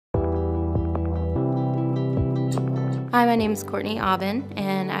Hi, my name is Courtney Aubin,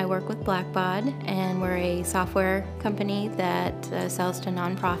 and I work with Blackbaud, and we're a software company that sells to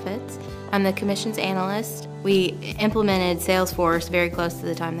nonprofits. I'm the commissions analyst. We implemented Salesforce very close to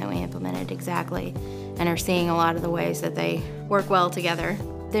the time that we implemented Xactly, and are seeing a lot of the ways that they work well together.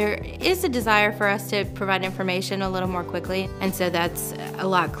 There is a desire for us to provide information a little more quickly, and so that's a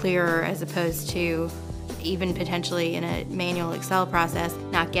lot clearer as opposed to even potentially in a manual Excel process,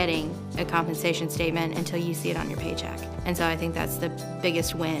 not getting a compensation statement until you see it on your paycheck. And so I think that's the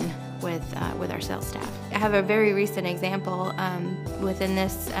biggest win with our sales staff. I have a very recent example within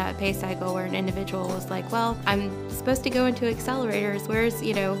this pay cycle where an individual was like, well, I'm supposed to go into accelerators. Where's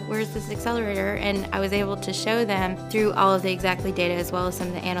this accelerator? And I was able to show them through all of the Xactly data as well as some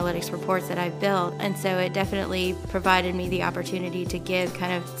of the analytics reports that I've built. And so it definitely provided me the opportunity to give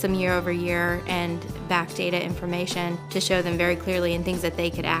kind of some year over year and back data information to show them very clearly and things that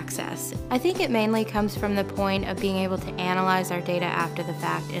they could access. I think it mainly comes from the point of being able to analyze our data after the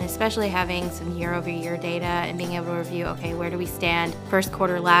fact, and especially having some year over year data and being able to review, okay, where do we stand first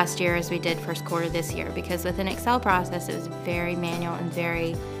quarter last year as we did first quarter this year? Because with an Excel process, it was very manual and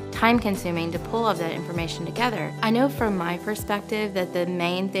very time consuming to pull all of that information together. I know from my perspective that the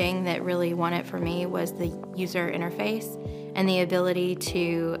main thing that really won it for me was the user interface and the ability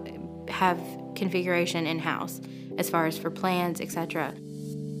to have configuration in-house as far as for plans, etc.